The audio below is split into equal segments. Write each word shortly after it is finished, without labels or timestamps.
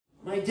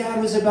My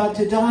dad was about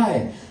to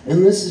die,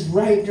 and this is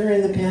right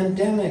during the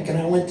pandemic. And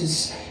I went to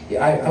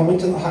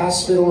the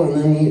hospital, and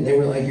then they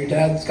were like, "Your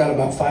dad's got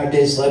about 5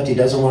 days left. He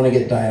doesn't want to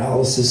get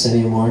dialysis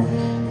anymore,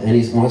 and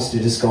he wants to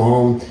just go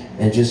home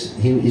and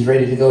he's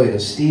ready to go." He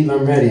goes, "Steve,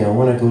 I'm ready. I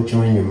want to go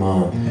join your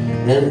mom."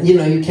 And you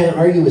know, you can't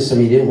argue with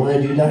somebody. He didn't want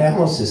to do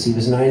dialysis. He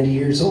was 90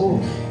 years old,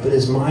 but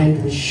his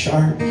mind was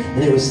sharp.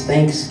 And it was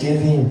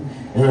Thanksgiving,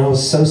 and I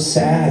was so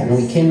sad. And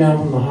we came down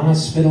from the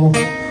hospital.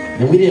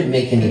 And we didn't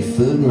make any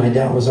food, and my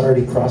dad was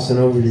already crossing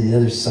over to the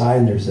other side,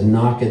 and there's a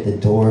knock at the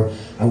door.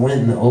 I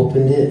went and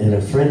opened it, and a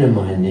friend of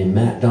mine named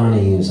Matt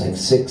Donahue, who's like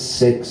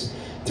 6'6",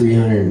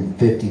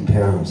 350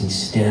 pounds, he's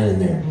standing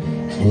there.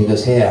 And he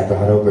goes, "Hey, I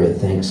brought over a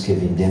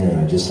Thanksgiving dinner.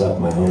 I just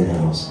left my own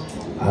house.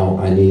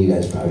 I knew you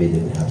guys probably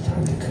didn't have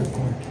time to cook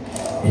one."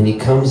 And he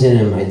comes in,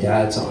 and my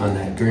dad's on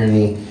that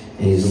gurney,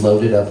 and he's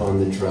loaded up on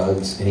the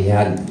drugs, and he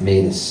hadn't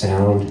made a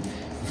sound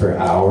for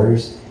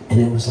hours.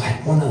 And it was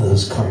like one of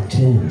those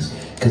cartoons,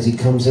 because he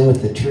comes in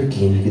with the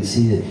turkey and you could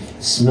see the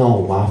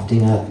smell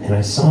wafting up. And I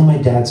saw my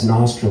dad's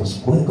nostrils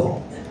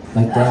wiggle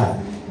like that.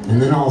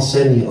 And then all of a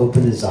sudden he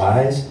opened his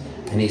eyes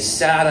and he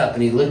sat up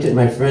and he looked at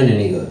my friend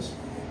and he goes,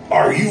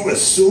 "Are you a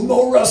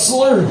sumo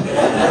wrestler?"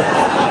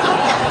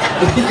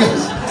 And he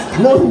goes,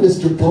 "No,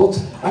 Mr. Poltz,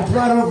 I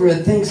brought over a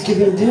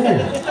Thanksgiving dinner."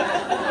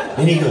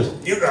 And he goes,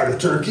 "You got a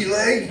turkey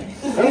leg?"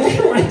 I'm looking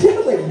at my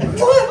dad like,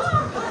 "What?"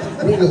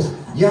 And he goes,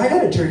 "Yeah, I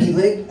got a turkey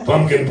leg."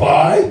 "Pumpkin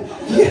pie?"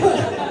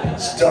 "Yeah."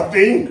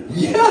 "Stuffing?"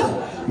 "Yeah."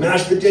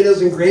 "Mashed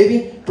potatoes and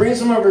gravy?"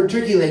 Brings him over a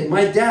turkey leg.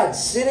 My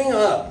dad's sitting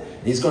up.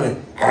 And he's going,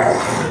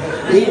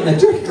 eating the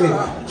turkey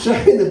leg,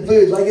 shoving the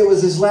food like it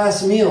was his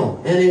last meal.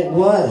 And it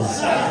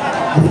was.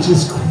 Which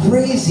is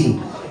crazy.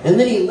 And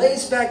then he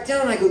lays back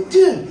down. I go,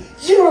 "Dude,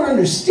 you don't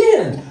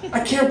understand. I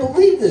can't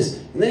believe this."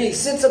 And then he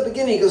sits up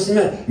again and he goes to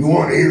Matt, "You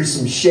want to hear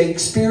some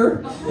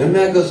Shakespeare?" And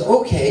Matt goes,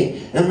 "Okay."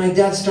 And my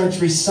dad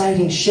starts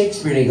reciting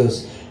Shakespeare and he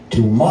goes,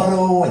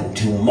 "Tomorrow and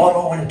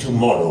tomorrow and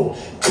tomorrow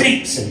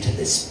creeps into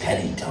this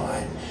petty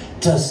time."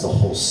 Does the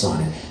whole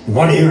sonnet. "You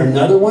want to hear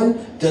another one?"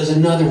 Does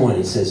another one.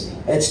 He says,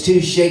 "That's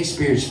 2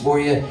 Shakespeares for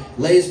you."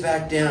 Lays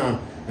back down.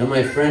 And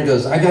my friend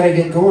goes, "I got to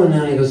get going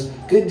now." And he goes,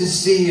 "Good to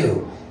see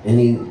you." And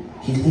he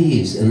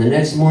leaves. And the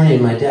next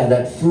morning, my dad,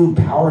 that food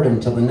powered him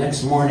till the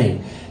next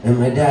morning. And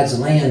my dad's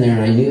laying there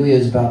and I knew he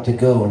was about to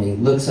go. And he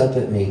looks up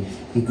at me.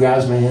 He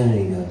grabs my hand and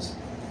he goes,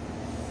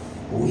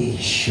 "We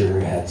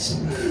sure had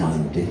some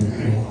fun, didn't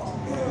we?"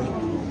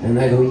 And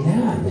I go,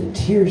 "Yeah." And the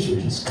tears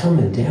were just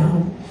coming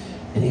down.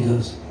 And he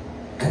goes,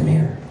 "Come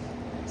here,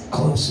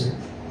 closer."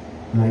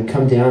 And I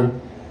come down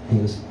and he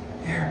goes,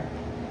 "Here."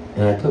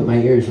 And I put my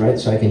ears right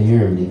so I can hear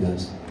him. And he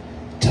goes,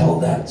 "Tell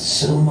that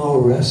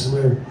sumo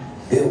wrestler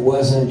it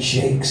wasn't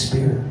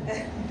Shakespeare."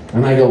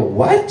 And I go,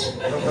 "What?"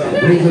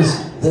 And he goes,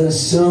 "The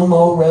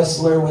sumo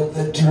wrestler with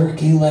the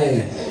turkey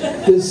leg.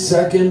 The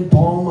second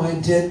poem I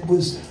did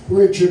was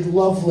Richard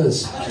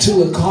Lovelace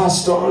to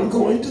Acosta on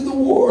going to the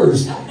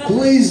wars.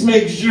 Please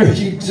make sure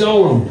you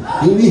tell him.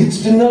 He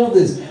needs to know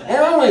this." And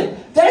I'm like,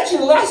 "That's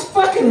your last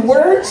fucking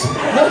words?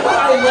 Look,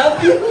 I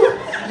love you?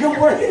 You're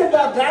worried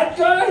about that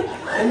guy?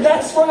 And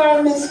that's why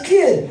I'm his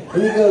kid."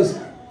 And he goes,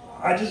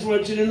 "I just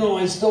want you to know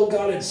I still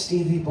got it,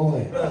 Stevie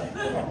boy."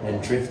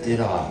 And drifted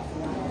off.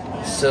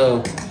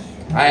 So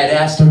I had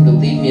asked him to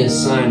leave me a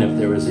sign if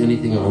there was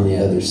anything on the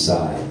other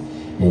side.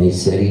 And he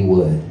said he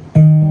would.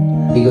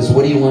 He goes,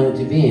 "What do you want it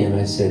to be?" And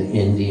I said,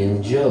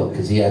 "Indian Joe,"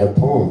 because he had a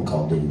poem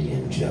called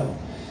Indian Joe.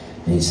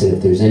 And he said,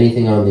 "If there's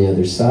anything on the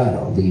other side,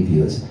 I'll leave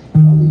you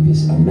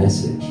a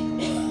message."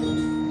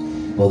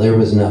 Well, there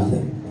was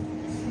nothing.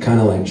 Kind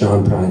of like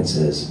John Prine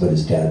says, what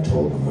his dad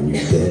told him: "When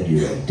you're dead,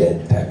 you're a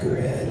dead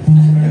peckerhead."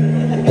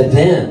 But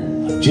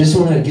then, just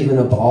when I'd given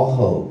up all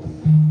hope,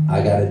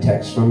 I got a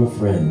text from a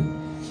friend,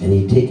 and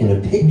he'd taken a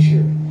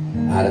picture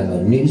out of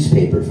a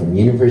newspaper from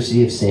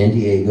University of San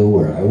Diego,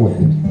 where I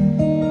went,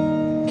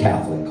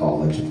 Catholic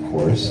college, of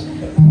course.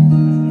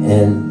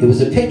 And it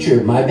was a picture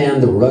of my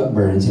band, the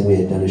Rugburns, and we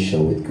had done a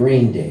show with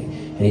Green Day.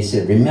 And he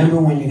said, "Remember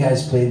when you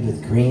guys played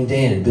with Green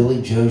Day and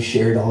Billy Joe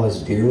shared all his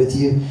beer with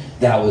you?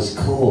 That was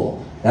cool."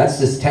 That's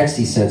this text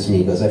he sent to me.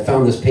 He goes, "I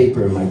found this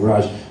paper in my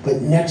garage."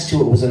 But next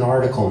to it was an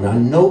article. Now,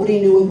 nobody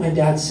knew what my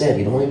dad said.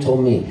 He'd only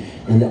told me.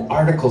 And the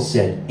article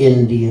said,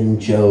 "Indian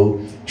Joe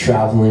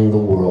traveling the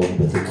world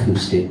with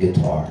acoustic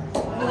guitar."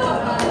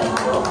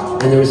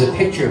 And there was a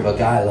picture of a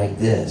guy like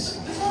this.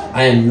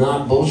 I am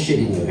not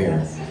bullshitting you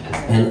here.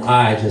 And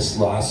I just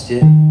lost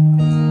it.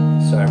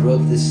 So I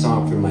wrote this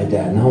song for my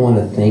dad. And I want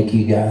to thank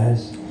you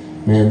guys.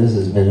 Man, this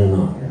has been an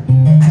honor.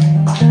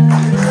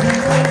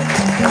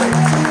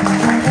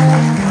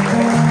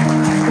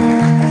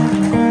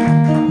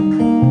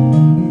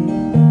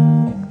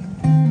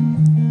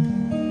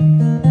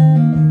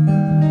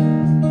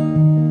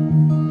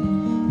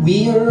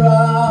 We are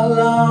all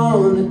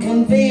on a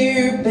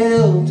conveyor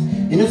belt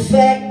in a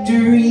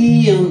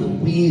factory on the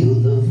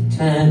wheel of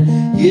time.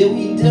 Yeah,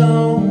 we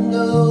don't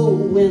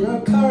know when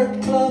our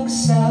card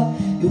clock's out.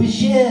 It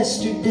was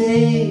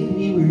yesterday,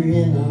 we were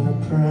in our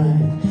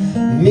prime.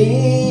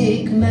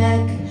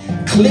 Mic-mac,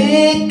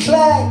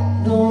 click-clack,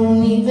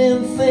 don't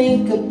even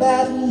think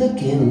about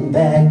looking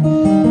back.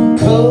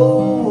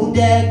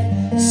 Kodak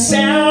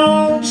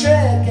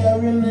soundtrack, I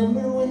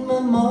remember when my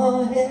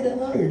ma had a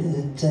heart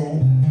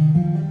attack.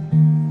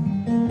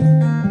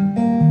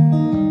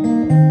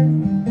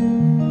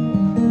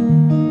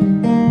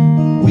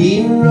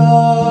 We were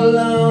all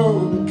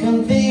on a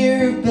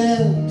conveyor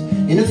belt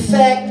in a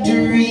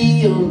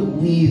factory on the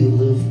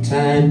wheel of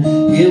time.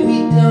 Yeah, we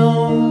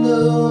don't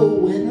know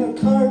when our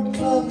card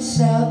clock's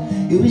out.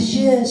 It was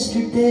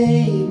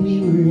yesterday,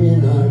 we were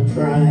in our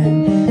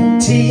prime.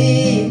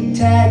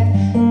 Tic-tac-toe,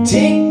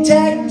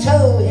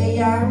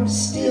 hey, I'm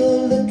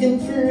still looking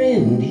for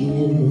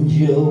Indian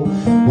Joe.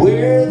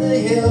 Where the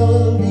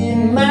hell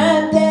did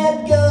my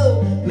dad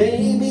go?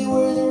 Maybe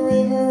where the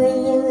river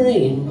and the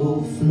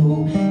rainbow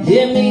flow.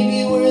 Yeah,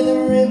 maybe where the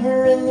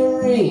river and the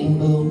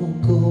rainbow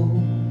go.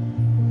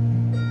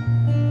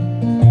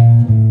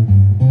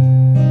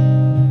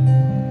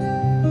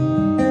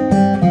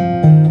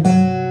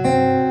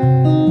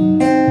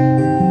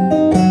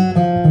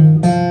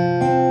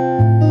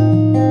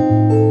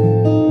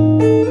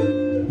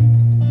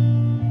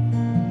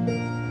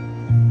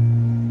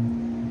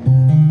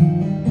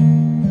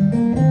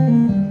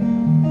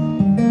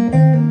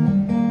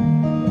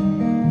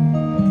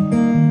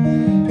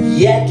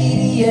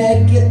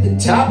 Yakety-yak at the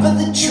top of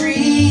the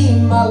tree,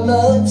 my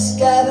love's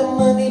got a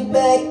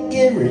money-back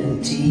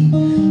guarantee.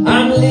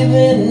 I'm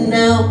living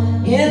now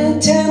in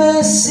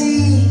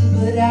Tennessee,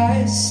 but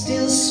I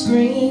still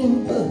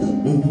scream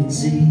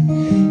Bunsey.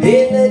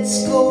 Hey,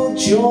 let's go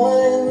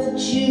join the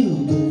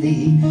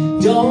Jubilee.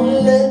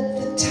 Don't let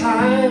the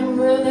time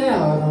run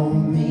out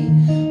on me.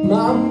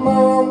 My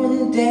mom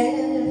and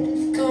dad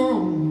have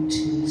gone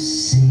to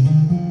sea.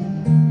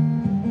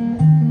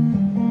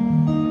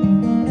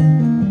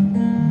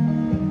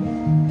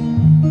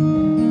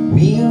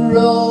 We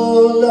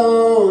roll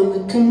on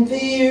the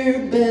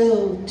conveyor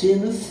belt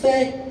in a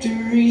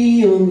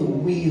factory on the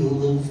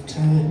wheel of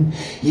time.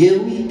 Yeah,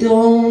 we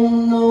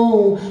don't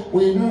know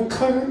when our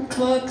card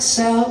clock's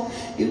out.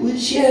 It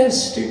was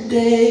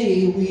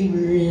yesterday, we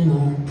were in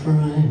our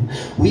prime.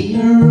 We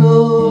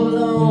roll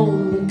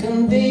on the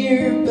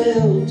conveyor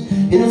belt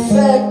in a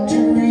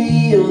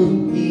factory on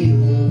the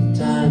wheel of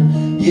time.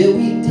 Yeah,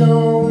 we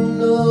don't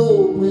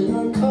know when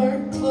our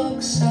card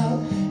clock's out.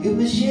 It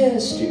was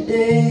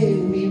yesterday,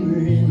 we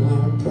were in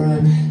our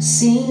prime.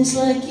 Seems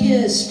like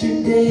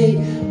yesterday,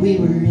 we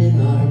were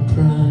in our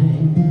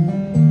prime.